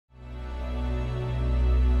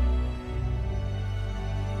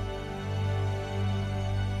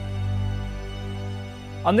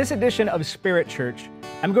On this edition of Spirit Church,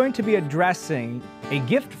 I'm going to be addressing a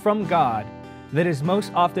gift from God that is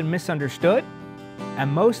most often misunderstood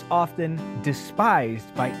and most often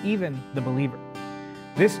despised by even the believer.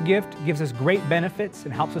 This gift gives us great benefits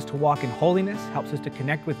and helps us to walk in holiness, helps us to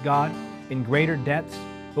connect with God in greater depths,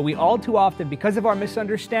 but we all too often, because of our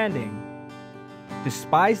misunderstanding,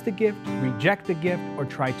 despise the gift, reject the gift, or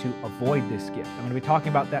try to avoid this gift. I'm going to be talking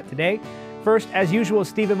about that today. First, as usual,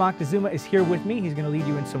 Stephen Moctezuma is here with me. He's going to lead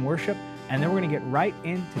you in some worship, and then we're going to get right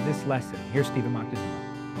into this lesson. Here's Stephen Moctezuma.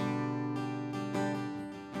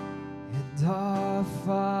 And our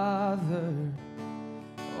Father,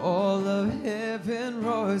 all of heaven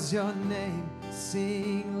roars your name,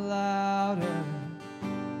 sing louder.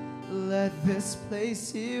 Let this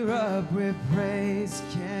place erupt with praise.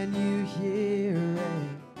 Can you hear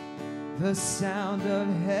it? The sound of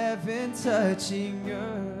heaven touching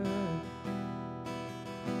earth.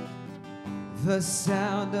 The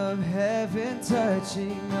sound of heaven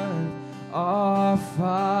touching earth. Our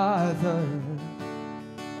Father,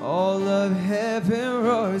 all of heaven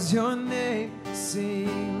roars your name,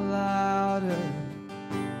 sing louder.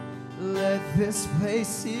 Let this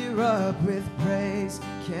place erupt with praise.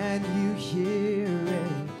 Can you hear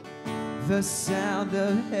it? The sound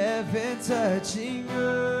of heaven touching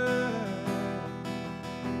earth.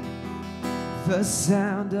 The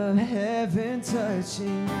sound of heaven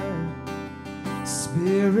touching earth.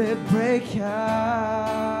 Spirit, break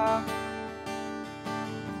out.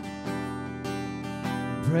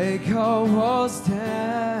 Break our walls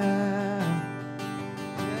down.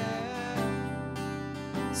 Yeah.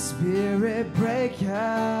 Spirit, break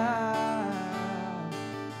out.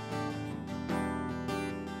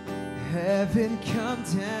 Heaven come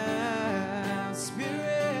down.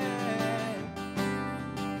 Spirit,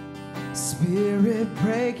 Spirit,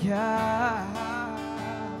 break out.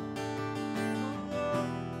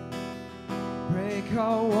 Break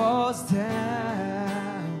our walls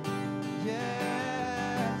down.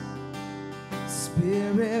 Yes.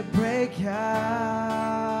 Spirit, break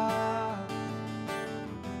out.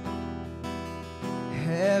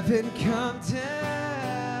 Heaven come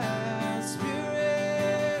down.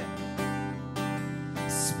 Spirit,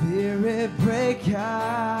 Spirit, break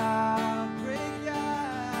out. Break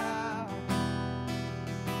out.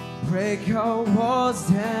 Break our walls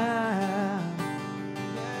down.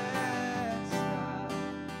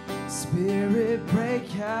 Spirit,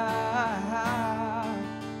 break out.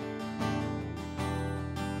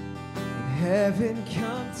 Heaven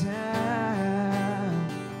come down.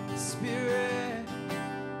 Spirit,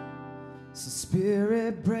 so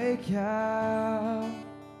Spirit, break out.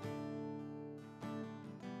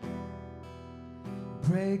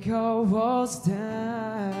 Break our walls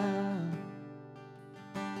down.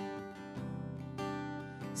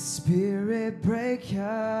 Spirit, break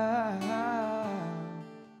out.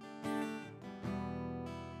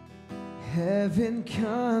 Heaven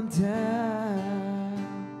come down.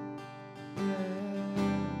 Yes.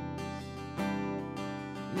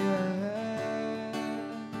 Yes.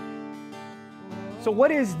 So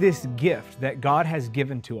what is this gift that God has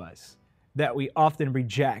given to us that we often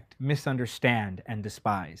reject, misunderstand, and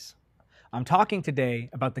despise? I'm talking today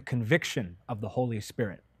about the conviction of the Holy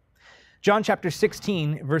Spirit. John chapter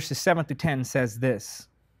 16, verses 7 through 10 says this,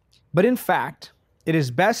 "But in fact, it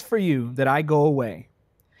is best for you that I go away.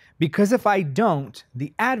 Because if I don't,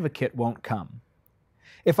 the advocate won't come.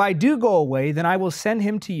 If I do go away, then I will send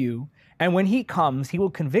him to you, and when he comes, he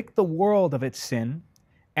will convict the world of its sin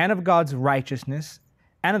and of God's righteousness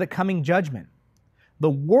and of the coming judgment.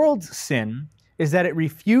 The world's sin is that it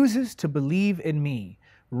refuses to believe in me.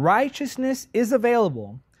 Righteousness is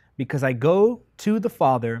available because I go to the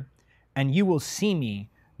Father, and you will see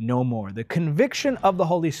me no more." The conviction of the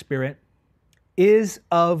Holy Spirit is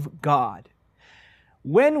of God.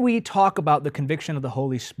 When we talk about the conviction of the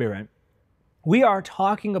Holy Spirit, we are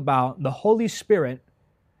talking about the Holy Spirit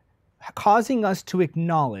causing us to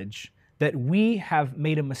acknowledge that we have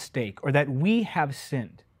made a mistake or that we have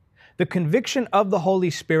sinned. The conviction of the Holy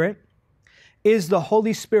Spirit is the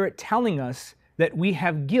Holy Spirit telling us that we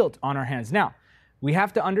have guilt on our hands. Now, we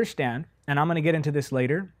have to understand, and I'm going to get into this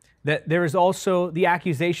later, that there is also the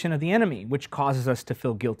accusation of the enemy, which causes us to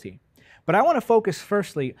feel guilty. But I want to focus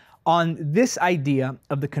firstly on this idea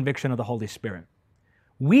of the conviction of the Holy Spirit.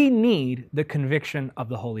 We need the conviction of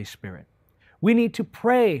the Holy Spirit. We need to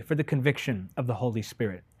pray for the conviction of the Holy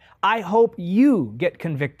Spirit. I hope you get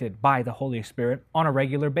convicted by the Holy Spirit on a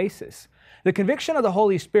regular basis. The conviction of the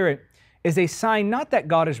Holy Spirit is a sign not that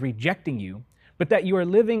God is rejecting you, but that you are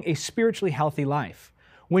living a spiritually healthy life.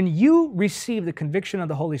 When you receive the conviction of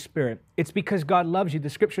the Holy Spirit, it's because God loves you. The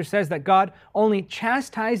scripture says that God only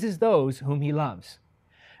chastises those whom he loves.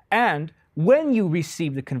 And when you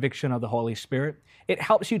receive the conviction of the Holy Spirit, it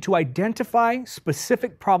helps you to identify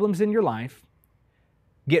specific problems in your life,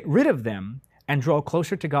 get rid of them, and draw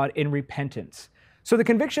closer to God in repentance. So the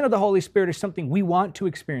conviction of the Holy Spirit is something we want to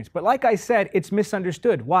experience. But like I said, it's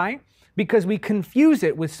misunderstood. Why? Because we confuse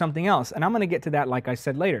it with something else. And I'm going to get to that, like I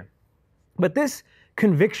said, later. But this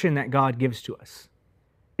conviction that God gives to us,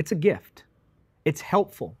 it's a gift. It's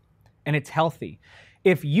helpful and it's healthy.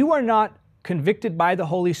 If you are not convicted by the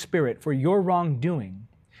Holy Spirit for your wrongdoing,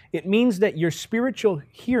 it means that your spiritual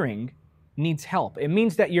hearing needs help. It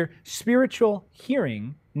means that your spiritual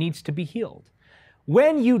hearing needs to be healed.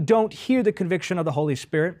 When you don't hear the conviction of the Holy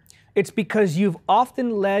Spirit, it's because you've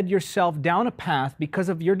often led yourself down a path because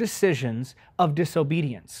of your decisions of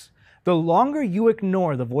disobedience. The longer you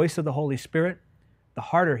ignore the voice of the Holy Spirit, the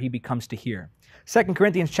harder he becomes to hear. 2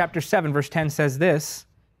 Corinthians chapter 7, verse 10 says this,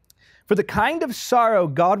 "For the kind of sorrow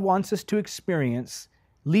God wants us to experience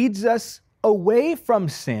leads us away from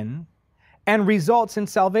sin and results in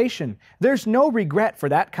salvation. There's no regret for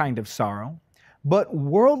that kind of sorrow, but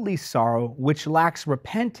worldly sorrow, which lacks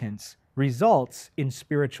repentance, results in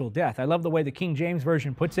spiritual death." I love the way the King James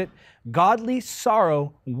Version puts it, "Godly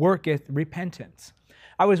sorrow worketh repentance."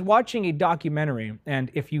 I was watching a documentary,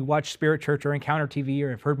 and if you watch Spirit Church or Encounter TV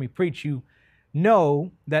or have heard me preach, you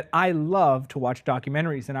know that I love to watch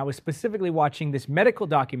documentaries. And I was specifically watching this medical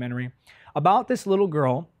documentary about this little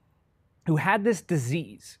girl who had this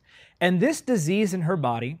disease. And this disease in her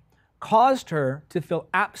body caused her to feel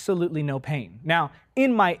absolutely no pain. Now,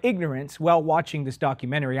 in my ignorance, while watching this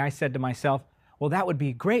documentary, I said to myself, well, that would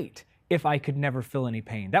be great if I could never feel any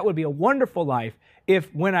pain. That would be a wonderful life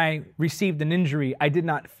if when I received an injury, I did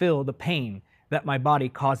not feel the pain that my body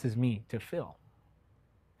causes me to feel.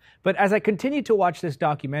 But as I continued to watch this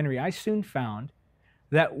documentary, I soon found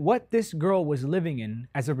that what this girl was living in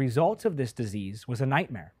as a result of this disease was a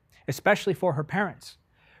nightmare, especially for her parents.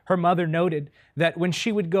 Her mother noted that when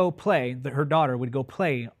she would go play, that her daughter would go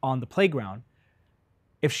play on the playground,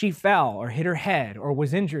 if she fell or hit her head or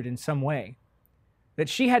was injured in some way, that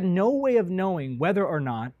she had no way of knowing whether or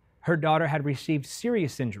not her daughter had received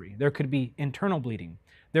serious injury. There could be internal bleeding.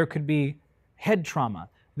 There could be head trauma.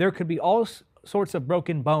 There could be all sorts of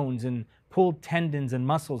broken bones and pulled tendons and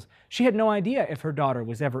muscles. She had no idea if her daughter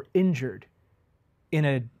was ever injured in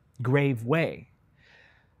a grave way.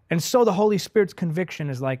 And so the Holy Spirit's conviction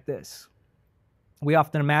is like this. We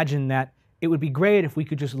often imagine that it would be great if we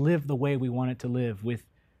could just live the way we wanted to live with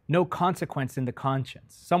no consequence in the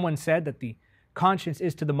conscience. Someone said that the conscience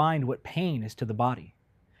is to the mind what pain is to the body.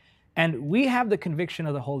 And we have the conviction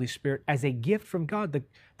of the Holy Spirit as a gift from God.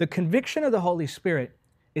 The conviction of the Holy Spirit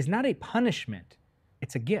is not a punishment,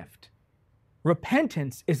 it's a gift.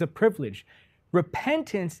 Repentance is a privilege.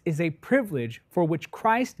 Repentance is a privilege for which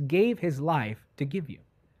Christ gave his life to give you.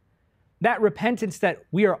 That repentance that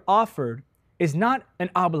we are offered is not an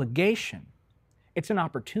obligation, it's an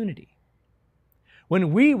opportunity.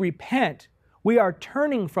 When we repent, we are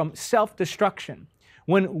turning from self-destruction.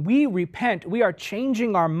 When we repent, we are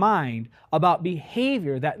changing our mind about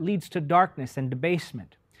behavior that leads to darkness and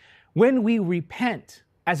debasement. When we repent,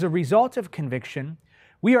 as a result of conviction,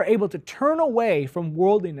 we are able to turn away from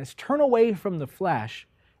worldliness, turn away from the flesh,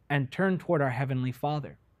 and turn toward our Heavenly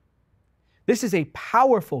Father. This is a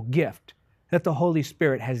powerful gift that the Holy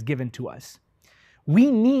Spirit has given to us.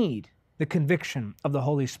 We need the conviction of the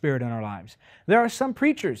Holy Spirit in our lives. There are some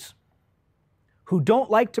preachers who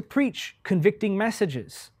don't like to preach convicting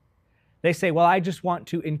messages. They say, well, I just want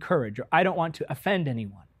to encourage, or I don't want to offend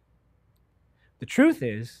anyone. The truth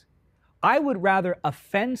is, I would rather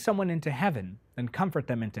offend someone into heaven than comfort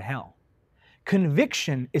them into hell.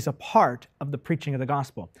 Conviction is a part of the preaching of the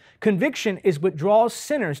gospel. Conviction is what draws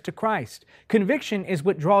sinners to Christ. Conviction is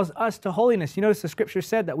what draws us to holiness. You notice the scripture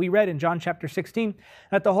said that we read in John chapter 16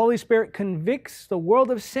 that the Holy Spirit convicts the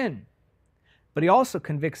world of sin, but he also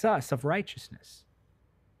convicts us of righteousness.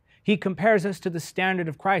 He compares us to the standard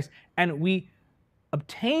of Christ, and we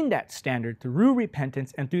obtain that standard through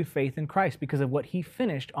repentance and through faith in Christ because of what he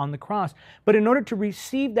finished on the cross. But in order to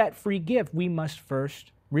receive that free gift, we must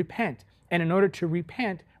first repent. And in order to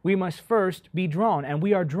repent, we must first be drawn, and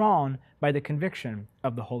we are drawn by the conviction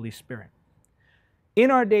of the Holy Spirit. In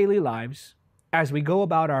our daily lives, as we go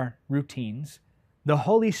about our routines, the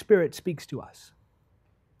Holy Spirit speaks to us.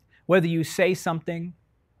 Whether you say something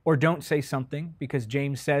or don't say something, because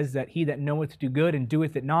James says that he that knoweth to do good and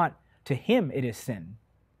doeth it not, to him it is sin.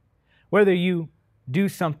 Whether you do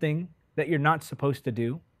something that you're not supposed to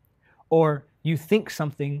do, or you think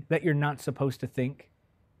something that you're not supposed to think,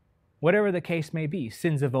 whatever the case may be.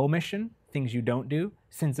 Sins of omission, things you don't do.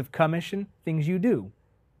 Sins of commission, things you do.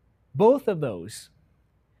 Both of those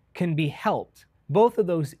can be helped. Both of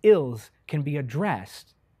those ills can be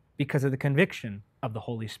addressed because of the conviction of the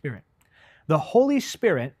Holy Spirit. The Holy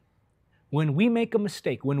Spirit, when we make a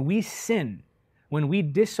mistake, when we sin, when we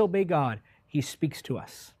disobey God, He speaks to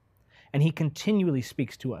us. And He continually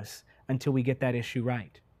speaks to us until we get that issue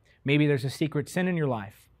right. Maybe there's a secret sin in your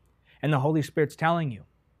life, and the Holy Spirit's telling you,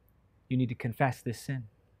 you need to confess this sin.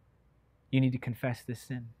 You need to confess this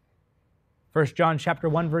sin. 1 John chapter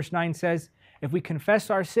 1, verse 9 says, if we confess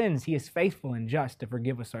our sins, He is faithful and just to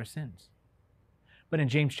forgive us our sins. But in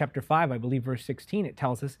James chapter 5, I believe verse 16, it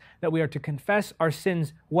tells us that we are to confess our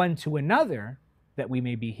sins one to another that we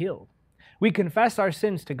may be healed. We confess our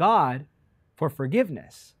sins to God for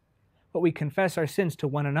forgiveness, but we confess our sins to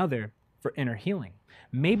one another for inner healing.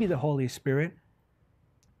 Maybe the Holy Spirit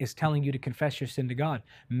is telling you to confess your sin to God.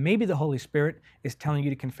 Maybe the Holy Spirit is telling you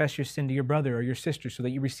to confess your sin to your brother or your sister so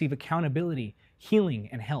that you receive accountability, healing,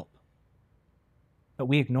 and help. But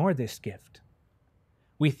we ignore this gift.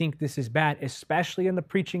 We think this is bad, especially in the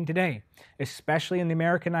preaching today, especially in the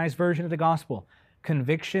Americanized version of the gospel.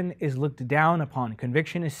 Conviction is looked down upon.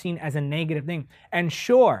 Conviction is seen as a negative thing. And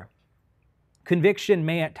sure, conviction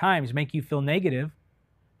may at times make you feel negative,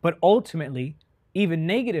 but ultimately, even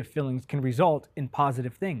negative feelings can result in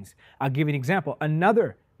positive things. I'll give you an example.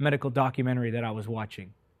 Another medical documentary that I was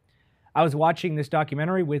watching. I was watching this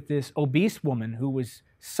documentary with this obese woman who was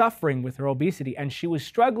suffering with her obesity, and she was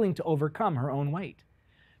struggling to overcome her own weight.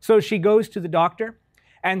 So she goes to the doctor,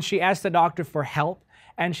 and she asks the doctor for help,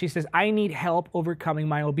 and she says, I need help overcoming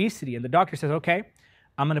my obesity. And the doctor says, okay,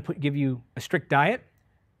 I'm going to give you a strict diet.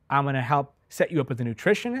 I'm going to help set you up with a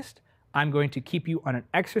nutritionist. I'm going to keep you on an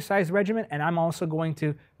exercise regimen, and I'm also going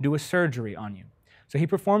to do a surgery on you. So he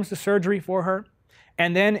performs the surgery for her,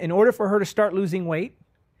 and then in order for her to start losing weight,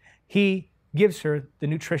 he gives her the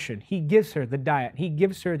nutrition, he gives her the diet, he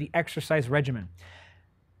gives her the exercise regimen.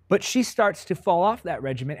 But she starts to fall off that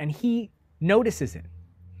regimen, and he notices it.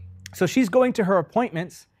 So she's going to her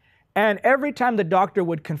appointments, and every time the doctor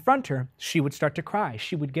would confront her, she would start to cry.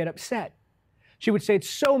 She would get upset. She would say, it's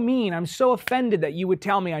so mean. I'm so offended that you would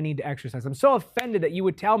tell me I need to exercise. I'm so offended that you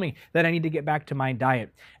would tell me that I need to get back to my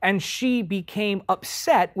diet. And she became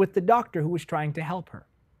upset with the doctor who was trying to help her.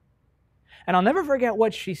 And I'll never forget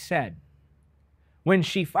what she said. When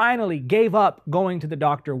she finally gave up going to the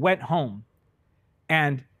doctor, went home,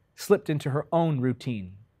 and slipped into her own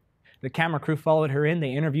routine. The camera crew followed her in,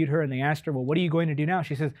 they interviewed her, and they asked her, well, what are you going to do now?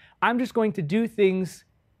 She says, I'm just going to do things,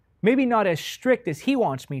 maybe not as strict as he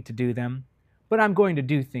wants me to do them, but I'm going to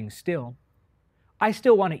do things still. I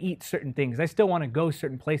still want to eat certain things. I still want to go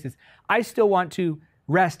certain places. I still want to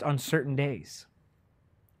rest on certain days.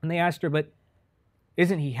 And they asked her, but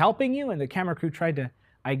isn't he helping you? And the camera crew tried to,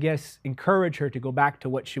 I guess, encourage her to go back to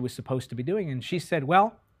what she was supposed to be doing. And she said,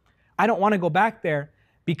 well, I don't want to go back there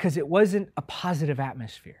because it wasn't a positive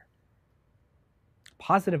atmosphere.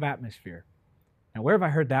 Positive atmosphere. Now, where have I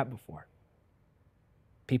heard that before?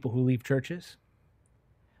 People who leave churches?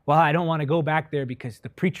 Well, I don't want to go back there because the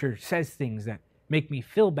preacher says things that make me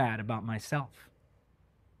feel bad about myself.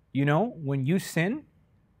 You know, when you sin,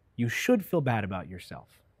 you should feel bad about yourself.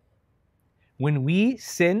 When we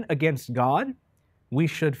sin against God, we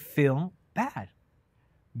should feel bad.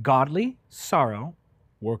 Godly sorrow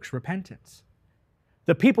works repentance.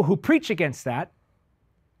 The people who preach against that,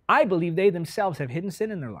 I believe they themselves have hidden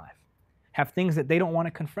sin in their life, have things that they don't want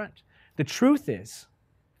to confront. The truth is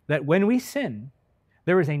that when we sin,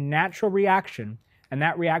 there is a natural reaction, and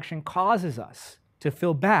that reaction causes us to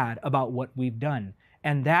feel bad about what we've done.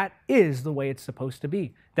 And that is the way it's supposed to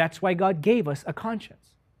be. That's why God gave us a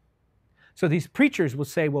conscience. So these preachers will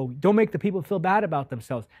say, well, don't make the people feel bad about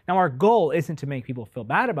themselves. Now, our goal isn't to make people feel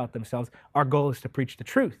bad about themselves. Our goal is to preach the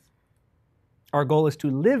truth. Our goal is to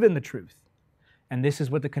live in the truth. And this is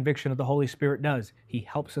what the conviction of the Holy Spirit does. He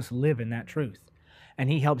helps us live in that truth. And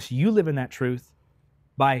He helps you live in that truth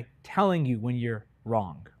by telling you when you're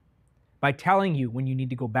wrong, by telling you when you need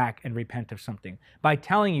to go back and repent of something, by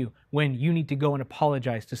telling you when you need to go and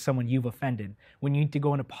apologize to someone you've offended, when you need to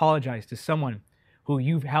go and apologize to someone who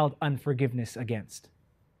you've held unforgiveness against.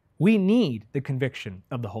 We need the conviction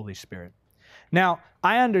of the Holy Spirit. Now,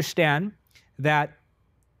 I understand that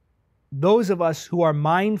those of us who are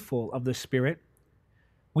mindful of the Spirit,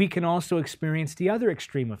 we can also experience the other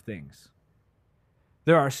extreme of things.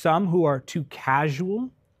 There are some who are too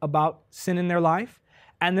casual about sin in their life,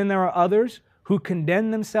 and then there are others who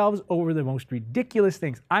condemn themselves over the most ridiculous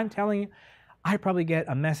things. I'm telling you, I probably get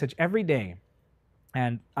a message every day,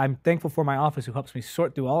 and I'm thankful for my office who helps me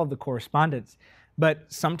sort through all of the correspondence. But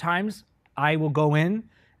sometimes I will go in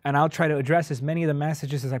and I'll try to address as many of the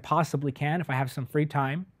messages as I possibly can if I have some free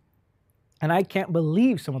time. And I can't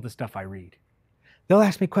believe some of the stuff I read. They'll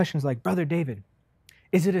ask me questions like, Brother David,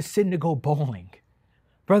 is it a sin to go bowling?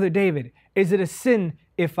 Brother David, is it a sin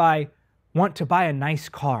if I want to buy a nice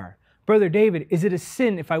car? Brother David, is it a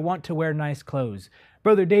sin if I want to wear nice clothes?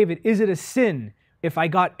 Brother David, is it a sin if I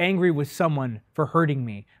got angry with someone for hurting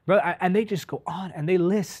me? And they just go on and they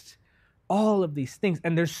list all of these things.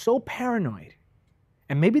 And they're so paranoid.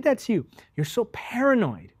 And maybe that's you. You're so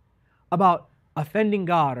paranoid about offending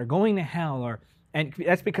God or going to hell, and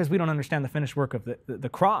that's because we don't understand the finished work of the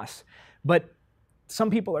cross. But some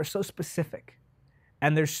people are so specific,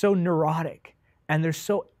 and they're so neurotic, and they're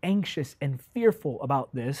so anxious and fearful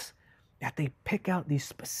about this that they pick out these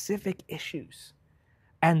specific issues,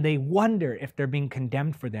 and they wonder if they're being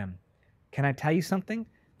condemned for them. Can I tell you something?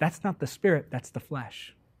 That's not the Spirit, that's the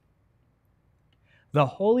flesh. The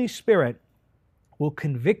Holy Spirit will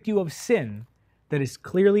convict you of sin that is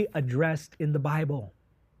clearly addressed in the Bible.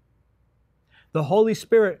 The Holy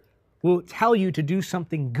Spirit will tell you to do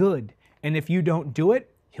something good, and if you don't do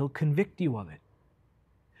it, He'll convict you of it.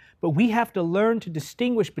 But we have to learn to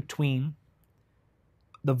distinguish between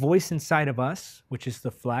the voice inside of us, which is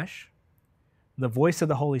the flesh, the voice of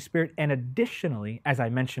the Holy Spirit, and additionally, as I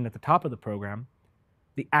mentioned at the top of the program,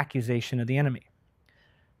 the accusation of the enemy.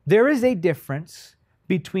 There is a difference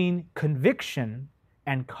between conviction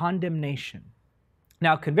and condemnation.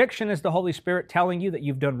 Now, conviction is the Holy Spirit telling you that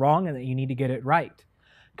you've done wrong and that you need to get it right.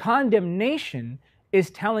 Condemnation is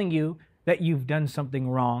telling you that you've done something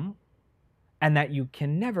wrong and that you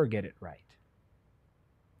can never get it right.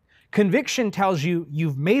 Conviction tells you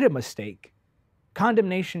you've made a mistake.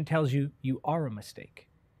 Condemnation tells you you are a mistake.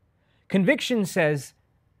 Conviction says,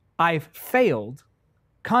 I've failed.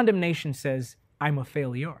 Condemnation says, I'm a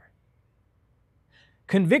failure.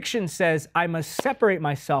 Conviction says, I must separate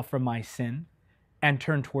myself from my sin and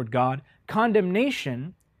turn toward God.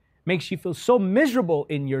 Condemnation makes you feel so miserable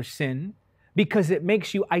in your sin because it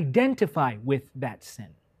makes you identify with that sin.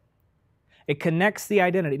 It connects the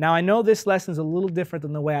identity. Now, I know this lesson's a little different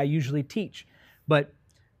than the way I usually teach, but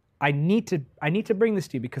I need to bring this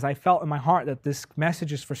to you because I felt in my heart that this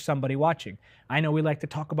message is for somebody watching. I know we like to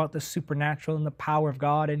talk about the supernatural and the power of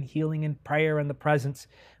God and healing and prayer and the presence,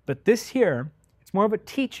 but this here, it's more of a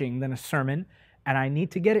teaching than a sermon, and I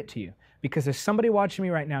need to get it to you. Because there's somebody watching me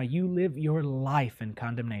right now, you live your life in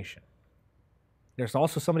condemnation. There's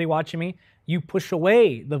also somebody watching me, you push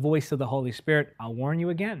away the voice of the Holy Spirit. I'll warn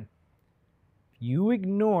you again. You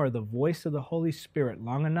ignore the voice of the Holy Spirit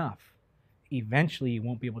long enough, eventually you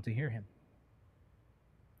won't be able to hear Him.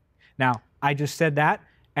 Now, I just said that,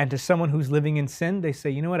 and to someone who's living in sin, they say,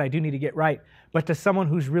 you know what, I do need to get right. But to someone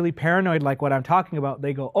who's really paranoid like what I'm talking about,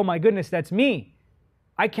 they go, oh my goodness, that's me.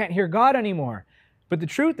 I can't hear God anymore. But the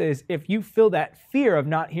truth is, if you feel that fear of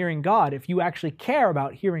not hearing God, if you actually care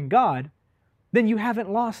about hearing God, then you haven't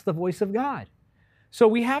lost the voice of God. So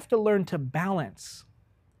we have to learn to balance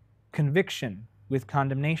conviction with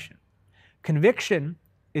condemnation. Conviction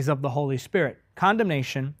is of the Holy Spirit.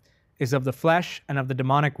 Condemnation is of the flesh and of the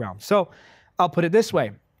demonic realm. So I'll put it this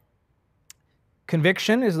way.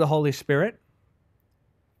 Conviction is the Holy Spirit.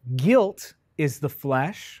 Guilt is the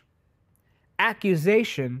flesh.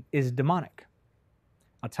 Accusation is demonic.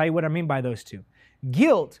 I'll tell you what I mean by those two.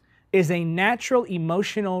 Guilt is a natural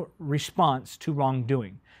emotional response to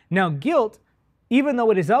wrongdoing. Now, guilt, even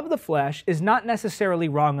though it is of the flesh, is not necessarily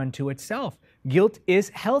wrong unto itself. Guilt is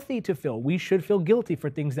healthy to feel. We should feel guilty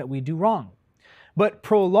for things that we do wrong. But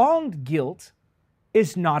prolonged guilt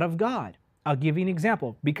is not of God. I'll give you an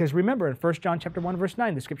example. Because remember, in 1 John chapter 1, verse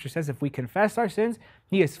 9, the scripture says, if we confess our sins,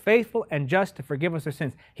 He is faithful and just to forgive us our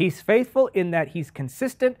sins. He's faithful in that He's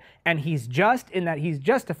consistent, and He's just in that He's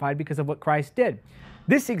justified because of what Christ did.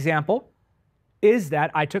 This example is that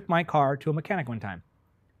I took my car to a mechanic one time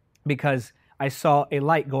because I saw a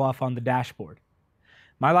light go off on the dashboard.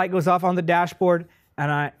 My light goes off on the dashboard,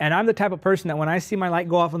 and I'm the type of person that when I see my light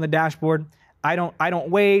go off on the dashboard, I don't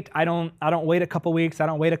wait. I don't wait a couple weeks. I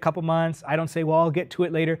don't wait a couple months. I don't say, well, I'll get to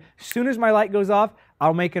it later. As soon as my light goes off,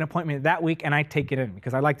 I'll make an appointment that week and I take it in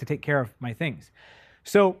because I like to take care of my things.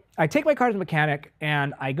 So I take my car to the mechanic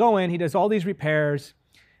and I go in. He does all these repairs,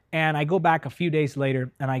 and I go back a few days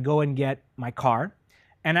later and I go and get my car.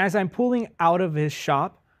 And as I'm pulling out of his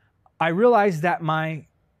shop, I realize that my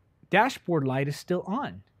dashboard light is still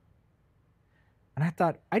on. And I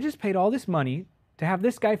thought, I just paid all this money to have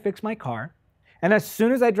this guy fix my car. And as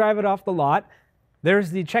soon as I drive it off the lot, there's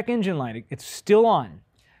the check engine light. It's still on.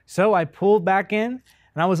 So I pulled back in,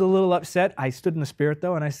 and I was a little upset. I stood in the Spirit,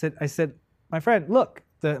 though, and I said, my friend, look,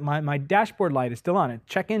 My dashboard light is still on.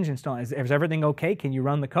 Check engine's still on. Is everything okay? Can you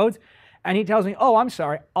run the codes? And he tells me, oh, I'm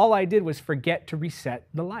sorry. All I did was forget to reset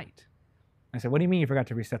the light. I said, what do you mean you forgot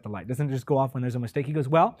to reset the light? Doesn't it just go off when there's a mistake? He goes,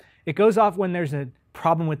 well, it goes off when there's a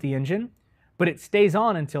problem with the engine, but it stays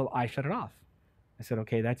on until I shut it off. I said,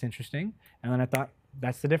 okay, that's interesting. And then I thought,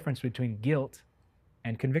 that's the difference between guilt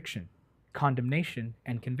and conviction, condemnation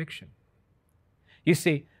and conviction. You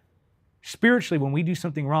see, spiritually, when we do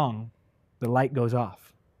something wrong, the light goes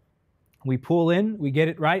off. We pull in, we get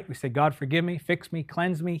it right. We say, God, forgive me, fix me,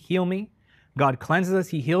 cleanse me, heal me. God cleanses us,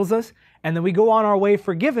 He heals us. And then we go on our way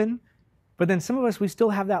forgiven. But then some of us, we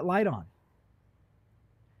still have that light on.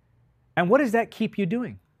 And what does that keep you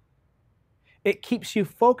doing? It keeps you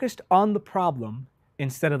focused on the problem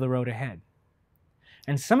instead of the road ahead.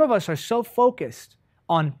 And some of us are so focused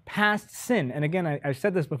on past sin. And again, I've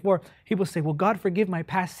said this before. People say, well, God, forgive my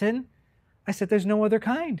past sin. I said, there's no other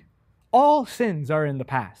kind. All sins are in the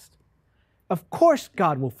past. Of course,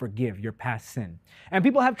 God will forgive your past sin. And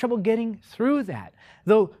people have trouble getting through that.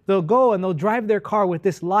 They'll go and they'll drive their car with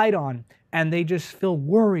this light on, and they just feel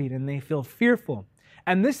worried and they feel fearful.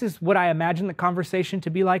 And this is what I imagine the conversation to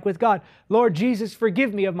be like with God. Lord Jesus,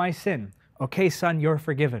 forgive me of my sin. Okay, son, you're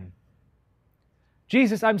forgiven.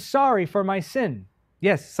 Jesus, I'm sorry for my sin.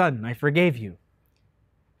 Yes, son, I forgave you.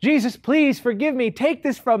 Jesus, please forgive me. Take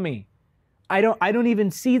this from me. I don't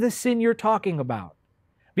even see the sin you're talking about.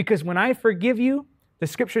 Because when I forgive you, the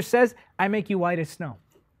scripture says, I make you white as snow.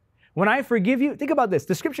 When I forgive you, think about this.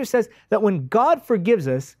 The scripture says that when God forgives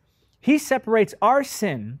us, He separates our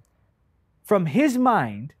sin from His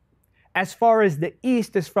mind as far as the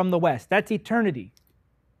east is from the west. That's eternity.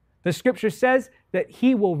 The scripture says that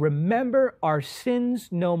He will remember our sins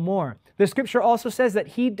no more. The scripture also says that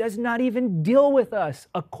He does not even deal with us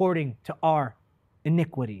according to our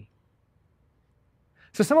iniquity.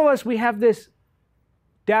 So some of us, we have this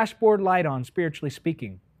dashboard light on, spiritually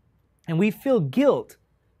speaking, and we feel guilt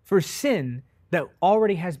for sin that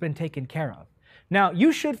already has been taken care of. Now,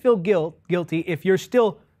 you should feel guilty if you're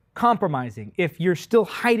still compromising, if you're still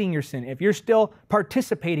hiding your sin, if you're still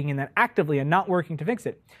participating in that actively and not working to fix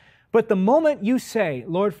it. But the moment you say,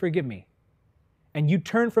 Lord, forgive me, and you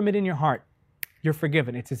turn from it in your heart, you're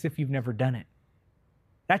forgiven. It's as if you've never done it.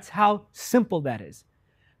 That's how simple that is.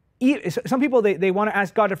 Some people, they want to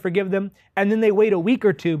ask God to forgive them, and then they wait a week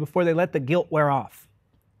or two before they let the guilt wear off.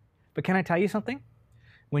 But can I tell you something?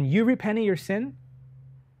 When you repent of your sin,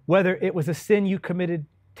 whether it was a sin you committed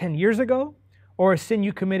 10 years ago or a sin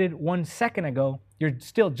you committed 1 second ago, you're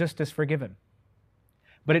still just as forgiven.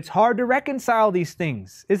 But it's hard to reconcile these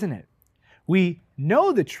things, isn't it? We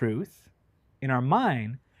know the truth in our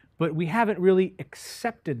mind, but we haven't really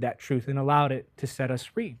accepted that truth and allowed it to set us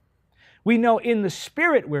free. We know in the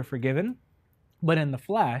spirit we're forgiven, but in the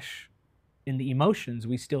flesh, in the emotions,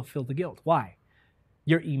 we still feel the guilt. Why?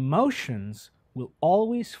 Your emotions will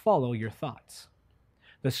always follow your thoughts.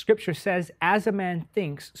 The scripture says, as a man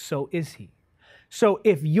thinks, so is he. So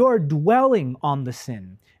if you're dwelling on the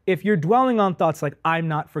sin, if you're dwelling on thoughts like, I'm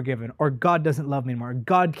not forgiven, or God doesn't love me anymore, or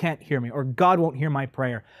God can't hear me, or God won't hear my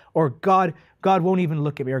prayer, or God won't even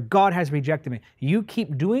look at me, or God has rejected me, you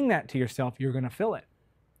keep doing that to yourself, you're going to feel it.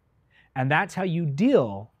 And that's how you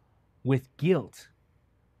deal with guilt.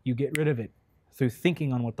 You get rid of it through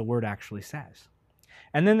thinking on what the word actually says.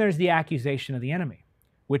 And then there's the accusation of the enemy,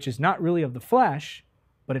 which is not really of the flesh,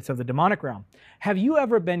 but it's of the demonic realm. Have you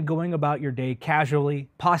ever been going about your day casually,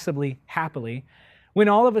 possibly happily, when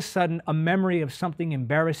all of a sudden a memory of something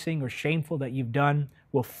embarrassing or shameful that you've done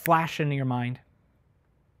will flash into your mind?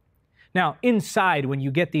 Now, inside, when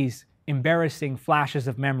you get these embarrassing flashes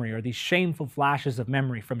of memory or these shameful flashes of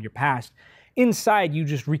memory from your past, inside you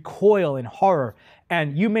just recoil in horror,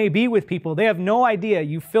 and you may be with people, they have no idea,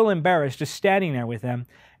 you feel embarrassed just standing there with them,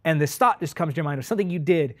 and this thought just comes to your mind of something you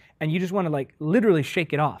did, and you just want to literally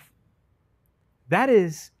shake it off. That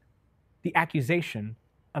is the accusation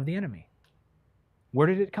of the enemy. Where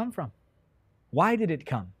did it come from? Why did it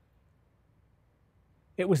come?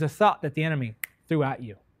 It was a thought that the enemy threw at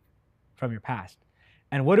you from your past.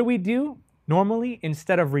 And what do? Normally,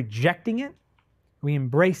 instead of rejecting it, we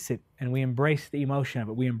embrace it, and we embrace the emotion of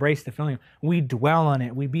it. We embrace the feeling. We dwell on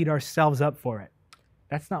it. We beat ourselves up for it.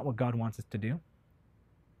 That's not what God wants us to do.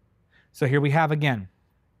 So here we have again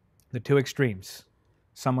the two extremes.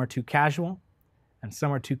 Some are too casual, and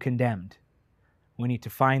some are too condemned. We need to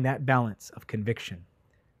find that balance of conviction.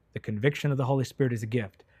 The conviction of the Holy Spirit is a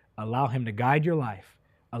gift. Allow Him to guide your life.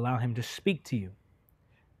 Allow Him to speak to you.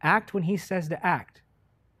 Act when He says to act.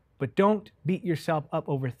 But don't beat yourself up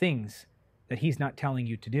over things that He's not telling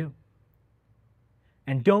you to do.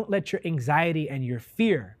 And don't let your anxiety and your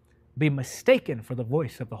fear be mistaken for the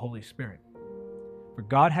voice of the Holy Spirit. For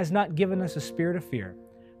God has not given us a spirit of fear,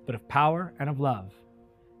 but of power and of love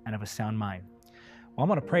and of a sound mind. Well, I'm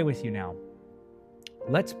going to pray with you now.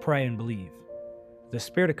 Let's pray and believe the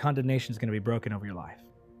spirit of condemnation is going to be broken over your life,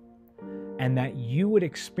 and that you would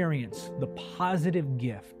experience the positive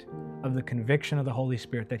gift of the conviction of the Holy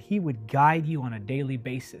Spirit, that He would guide you on a daily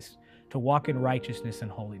basis to walk in righteousness and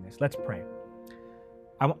holiness. Let's pray.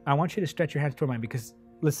 I want you to stretch your hands toward mine, because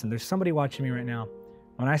listen, there's somebody watching me right now.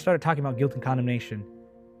 When I started talking about guilt and condemnation,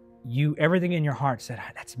 everything in your heart said,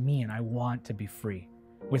 that's me and I want to be free.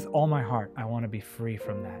 With all my heart, I want to be free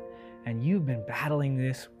from that. And you've been battling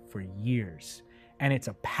this for years, and it's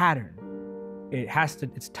a pattern.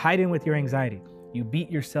 It's tied in with your anxiety. You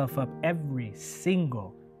beat yourself up every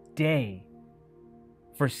single day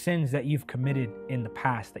for sins that you've committed in the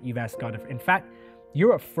past that you've asked God to. In fact,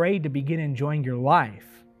 you're afraid to begin enjoying your life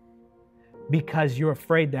because you're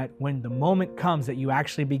afraid that when the moment comes that you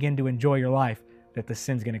actually begin to enjoy your life, that the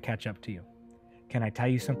sin's going to catch up to you. Can I tell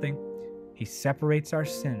you something? He separates our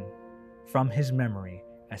sin from His memory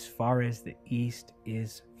as far as the east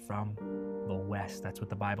is from the west. That's what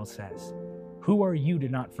the Bible says. Who are you to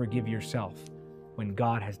not forgive yourself when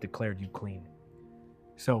God has declared you clean?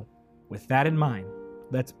 So with that in mind,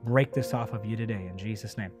 let's break this off of you today in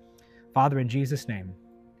Jesus' name. Father, in Jesus' name,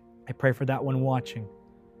 I pray for that one watching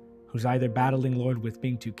who's either battling, Lord, with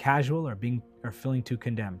being too casual or feeling too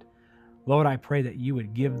condemned. Lord, I pray that you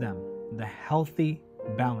would give them the healthy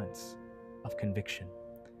balance of conviction.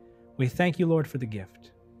 We thank you, Lord, for the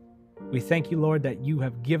gift. We thank you, Lord, that you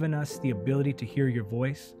have given us the ability to hear your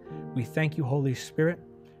voice. We thank you, Holy Spirit,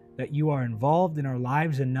 that you are involved in our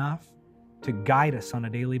lives enough to guide us on a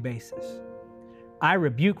daily basis. I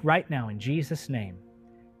rebuke right now in Jesus' name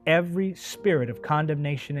every spirit of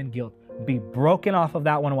condemnation and guilt. Be broken off of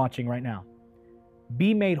that one watching right now.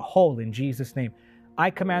 Be made whole in Jesus' name. I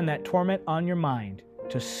command that torment on your mind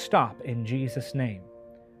to stop in Jesus' name.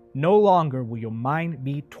 No longer will your mind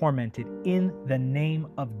be tormented in the name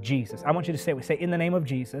of Jesus. I want you to say, in the name of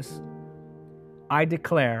Jesus, I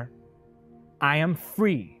declare I am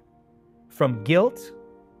free from guilt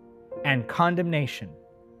and condemnation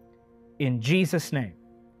in Jesus' name.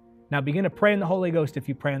 Now begin to pray in the Holy Ghost if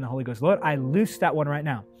you pray in the Holy Ghost. Lord, I loose that one right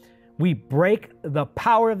now. We break the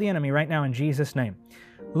power of the enemy right now in Jesus' name.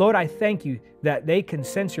 Lord, I thank you that they can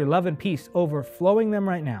sense your love and peace overflowing them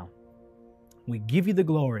right now. We give you the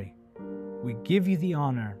glory. We give you the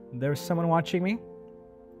honor. There's someone watching me.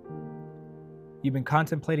 You've been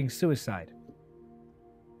contemplating suicide.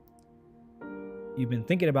 You've been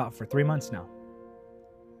thinking about it for 3 months now.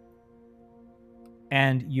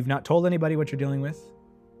 And you've not told anybody what you're dealing with,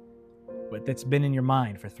 but that's been in your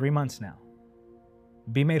mind for 3 months now.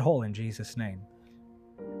 Be made whole in Jesus' name.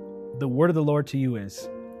 The word of the Lord to you is,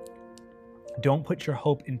 don't put your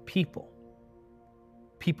hope in people.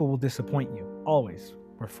 People will disappoint you, always.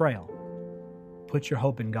 We're frail. Put your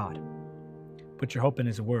hope in God. Put your hope in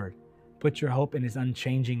His word. Put your hope in His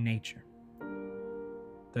unchanging nature.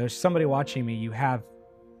 There's somebody watching me, you have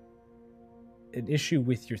an issue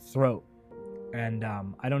with your throat. And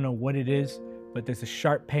I don't know what it is, but there's a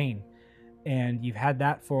sharp pain. And you've had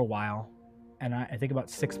that for a while. And I think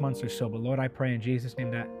about 6 months or so. But Lord, I pray in Jesus'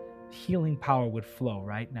 name that healing power would flow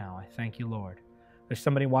right now. I thank you, Lord. There's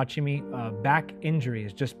somebody watching me. Back injury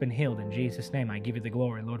has just been healed. In Jesus' name, I give you the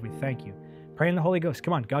glory. Lord, we thank you. Pray in the Holy Ghost.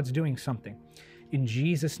 Come on, God's doing something. In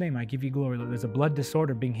Jesus' name, I give you glory. Lord, there's a blood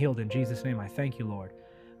disorder being healed. In Jesus' name, I thank you, Lord.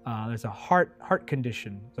 There's a heart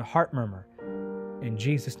condition, the heart murmur. In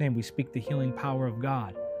Jesus' name, we speak the healing power of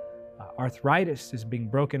God. Arthritis is being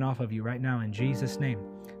broken off of you right now in Jesus' name.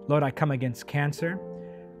 Lord, I come against cancer.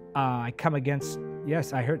 I come against,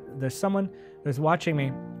 yes, I heard there's someone that's watching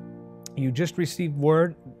me. You just received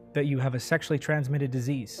word that you have a sexually transmitted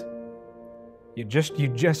disease. You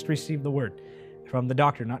just received the word from the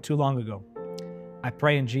doctor not too long ago. I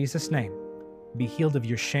pray in Jesus' name, be healed of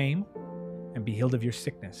your shame and be healed of your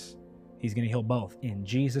sickness. He's going to heal both. In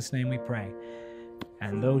Jesus' name we pray.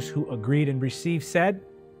 And those who agreed and received said,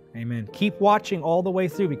 amen. Keep watching all the way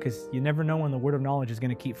through because you never know when the word of knowledge is going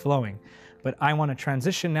to keep flowing. But I want to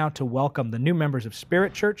transition now to welcome the new members of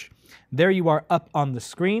Spirit Church. There you are up on the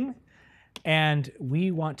screen. And we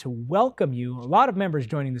want to welcome you. A lot of members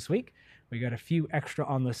joining this week. We got a few extra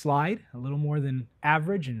on the slide, a little more than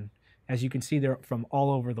average. And as you can see, they're from all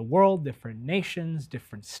over the world, different nations,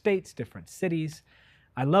 different states, different cities.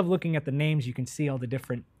 I love looking at the names. You can see all the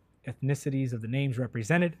different ethnicities of the names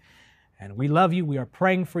represented. And we love you. We are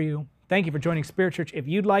praying for you. Thank you for joining Spirit Church. If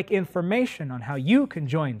you'd like information on how you can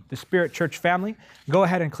join the Spirit Church family, go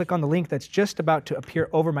ahead and click on the link that's just about to appear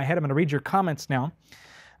over my head. I'm going to read your comments now.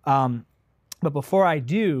 But before I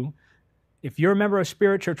do, if you're a member of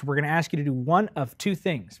Spirit Church, we're going to ask you to do one of two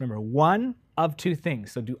things. Remember, one of two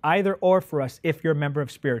things. So do either or for us if you're a member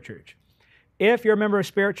of Spirit Church. If you're a member of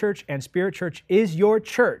Spirit Church and Spirit Church is your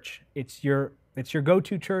church, it's your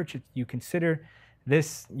go-to church. You consider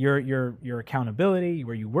this your accountability,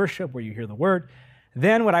 where you worship, where you hear the word,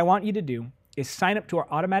 then what I want you to do is sign up to our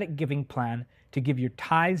automatic giving plan to give your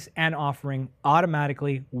tithes and offering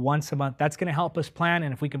automatically once a month. That's going to help us plan,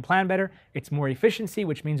 and if we can plan better, it's more efficiency,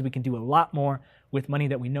 which means we can do a lot more with money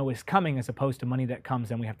that we know is coming as opposed to money that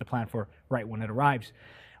comes and we have to plan for right when it arrives.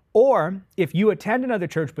 Or if you attend another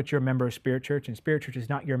church but you're a member of Spirit Church and Spirit Church is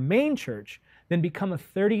not your main church, then become a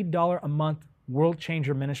 $30 a month World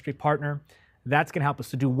Changer Ministry partner. That's going to help us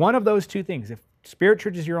to do one of those two things. If Spirit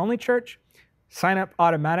Church is your only church, sign up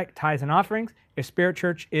automatic tithes and offerings. If Spirit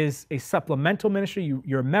Church is a supplemental ministry,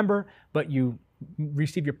 you're a member, but you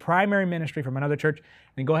receive your primary ministry from another church,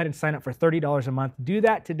 then go ahead and sign up for $30 a month. Do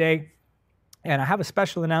that today. And I have a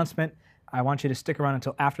special announcement. I want you to stick around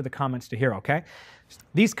until after the comments to hear, okay?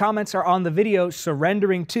 These comments are on the video,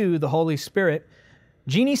 Surrendering to the Holy Spirit.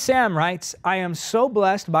 Jeannie Sam writes, I am so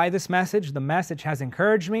blessed by this message. The message has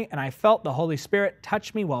encouraged me, and I felt the Holy Spirit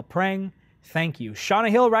touch me while praying. Thank you. Shauna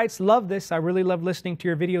Hill writes, love this. I really love listening to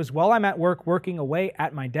your videos while I'm at work, working away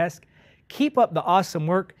at my desk. Keep up the awesome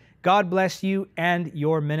work. God bless you and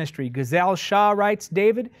your ministry. Gazelle Shah writes,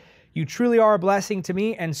 David, you truly are a blessing to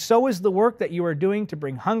me, and so is the work that you are doing to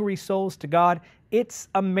bring hungry souls to God. It's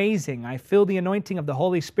amazing. I feel the anointing of the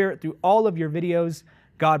Holy Spirit through all of your videos.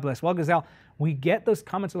 God bless. Well, Gazelle, we get those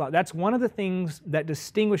comments a lot. That's one of the things that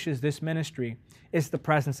distinguishes this ministry is the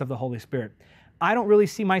presence of the Holy Spirit. I don't really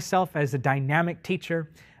see myself as a dynamic teacher.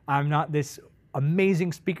 I'm not this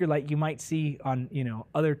amazing speaker like you might see on,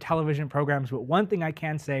 other television programs. But one thing I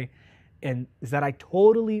can say is that I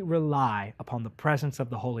totally rely upon the presence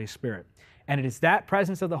of the Holy Spirit. And it is that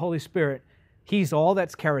presence of the Holy Spirit. He's all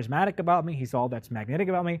that's charismatic about me. He's all that's magnetic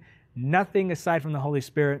about me. Nothing aside from the Holy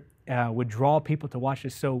Spirit would draw people to watch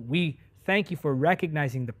this. So we thank you for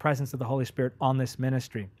recognizing the presence of the Holy Spirit on this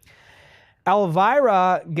ministry.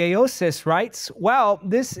 Elvira Gayosis writes, well,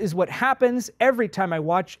 this is what happens every time I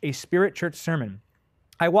watch a Spirit Church sermon.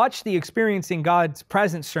 I watched the Experiencing God's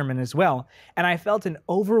Presence sermon as well, and I felt an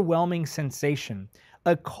overwhelming sensation.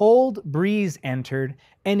 A cold breeze entered,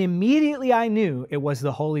 and immediately I knew it was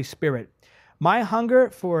the Holy Spirit. My hunger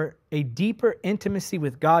for a deeper intimacy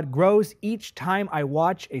with God grows each time I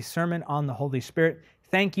watch a sermon on the Holy Spirit.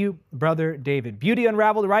 Thank you, Brother David. Beauty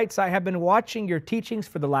Unraveled writes, I have been watching your teachings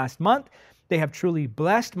for the last month. They have truly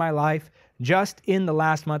blessed my life just in the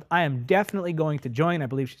last month. I am definitely going to join. I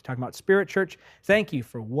believe she's talking about Spirit Church. Thank you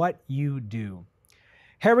for what you do.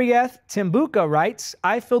 Harrieth Timbuka writes,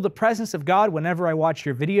 I feel the presence of God whenever I watch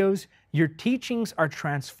your videos. Your teachings are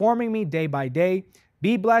transforming me day by day.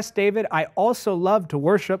 Be blessed, David. I also love to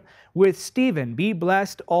worship with Stephen. Be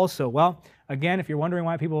blessed also. Well, again, if you're wondering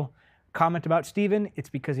why people comment about Stephen, it's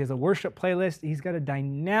because he has a worship playlist. He's got a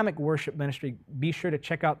dynamic worship ministry. Be sure to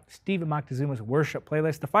check out Stephen Moctezuma's worship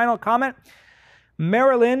playlist. The final comment,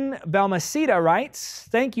 Marilyn Balmaceda writes,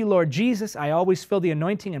 thank you, Lord Jesus. I always feel the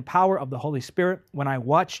anointing and power of the Holy Spirit when I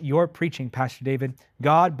watch your preaching, Pastor David.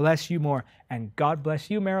 God bless you more. And God bless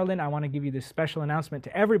you, Marilyn. I want to give you this special announcement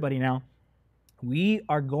to everybody now. We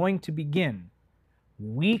are going to begin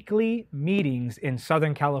weekly meetings in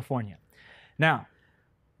Southern California. Now,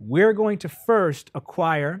 we're going to first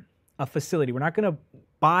acquire a facility. We're not going to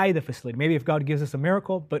buy the facility. Maybe if God gives us a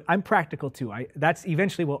miracle, but I'm practical too. That's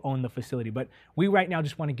eventually we'll own the facility, but we right now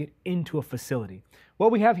just want to get into a facility. What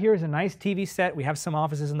we have here is a nice TV set. We have some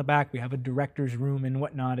offices in the back. We have a director's room and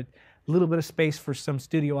whatnot, a little bit of space for some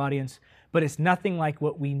studio audience, but it's nothing like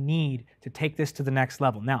what we need to take this to the next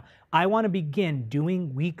level. Now, I want to begin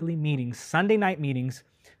doing weekly meetings, Sunday night meetings.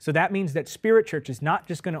 So that means that Spirit Church is not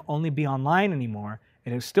just going to only be online anymore.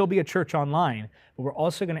 It'll still be a church online, but we're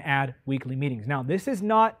also going to add weekly meetings. Now, this is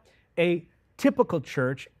not a typical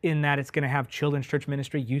church in that it's going to have children's church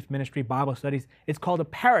ministry, youth ministry, Bible studies. It's called a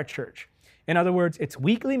parachurch. In other words, it's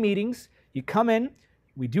weekly meetings. You come in,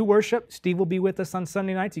 we do worship. Steve will be with us on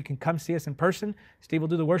Sunday nights. You can come see us in person. Steve will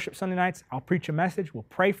do the worship Sunday nights. I'll preach a message. We'll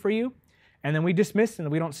pray for you. And then we dismiss and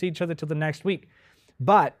we don't see each other till the next week.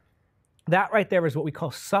 But that right there is what we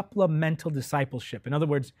call supplemental discipleship. In other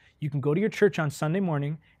words, you can go to your church on Sunday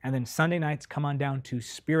morning and then Sunday nights come on down to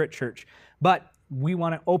Spirit Church. But we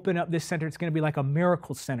want to open up this center. It's going to be like a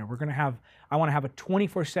miracle center. I want to have a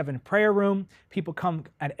 24/7 prayer room. People come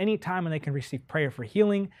at any time and they can receive prayer for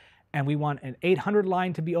healing. And we want an 800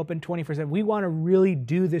 line to be open 24/7. We want to really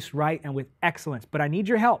do this right and with excellence. But I need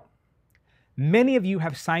your help. Many of you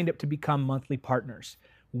have signed up to become monthly partners.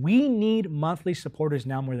 We need monthly supporters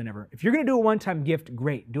now more than ever. If you're going to do a one-time gift,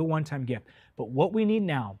 great, do a one-time gift. But what we need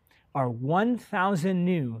now are 1,000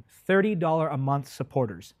 new $30 a month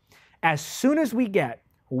supporters. As soon as we get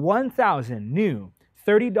 1,000 new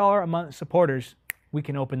 $30 a month supporters, we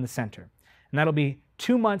can open the center. And that'll be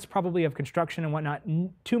 2 months probably of construction and whatnot.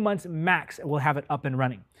 2 months max, we'll have it up and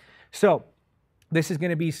running. So this is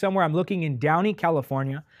going to be somewhere, I'm looking in Downey,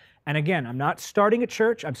 California. And again, I'm not starting a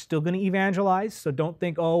church. I'm still going to evangelize. So don't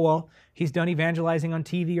think, oh, well, he's done evangelizing on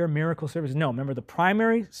TV or miracle service. No, remember the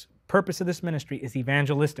primary purpose of this ministry is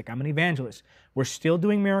evangelistic. I'm an evangelist. We're still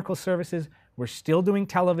doing miracle services. We're still doing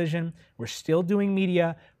television. We're still doing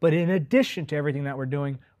media. But in addition to everything that we're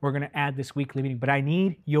doing, we're going to add this weekly meeting. But I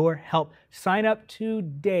need your help. Sign up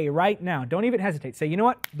today, right now. Don't even hesitate. Say, you know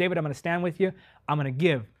what, David, I'm going to stand with you. I'm going to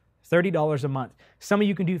give $30 a month. Some of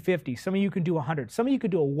you can do 50. Some of you can do 100. Some of you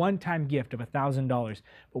could do a one-time gift of $1,000.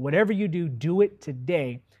 But whatever you do, do it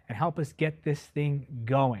today and help us get this thing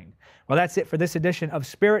going. Well, that's it for this edition of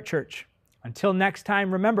Spirit Church. Until next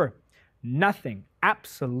time, remember, nothing,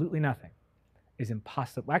 absolutely nothing, is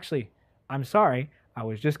impossible. Actually, I'm sorry, I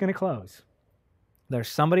was just going to close. There's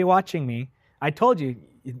somebody watching me. I told you,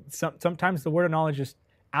 sometimes the word of knowledge is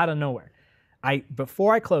out of nowhere.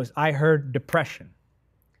 Before I close, I heard depression.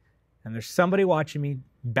 And there's somebody watching me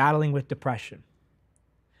battling with depression.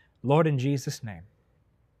 Lord, in Jesus' name,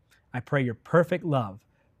 I pray your perfect love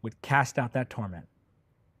would cast out that torment.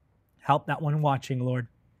 Help that one watching, Lord,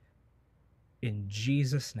 in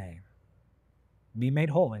Jesus' name. Be made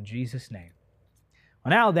whole in Jesus' name. Well,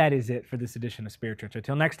 now that is it for this edition of Spirit Church.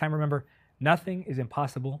 Until next time, remember, nothing is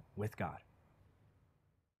impossible with God.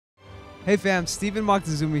 Hey fam, Stephen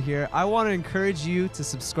Moctezuma here. I want to encourage you to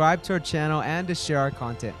subscribe to our channel and to share our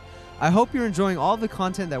content. I hope you're enjoying all the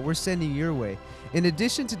content that we're sending your way. In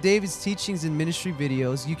addition to David's teachings and ministry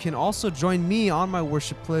videos, you can also join me on my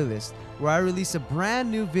worship playlist, where I release a brand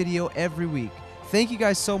new video every week. Thank you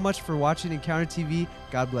guys so much for watching Encounter TV.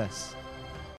 God bless.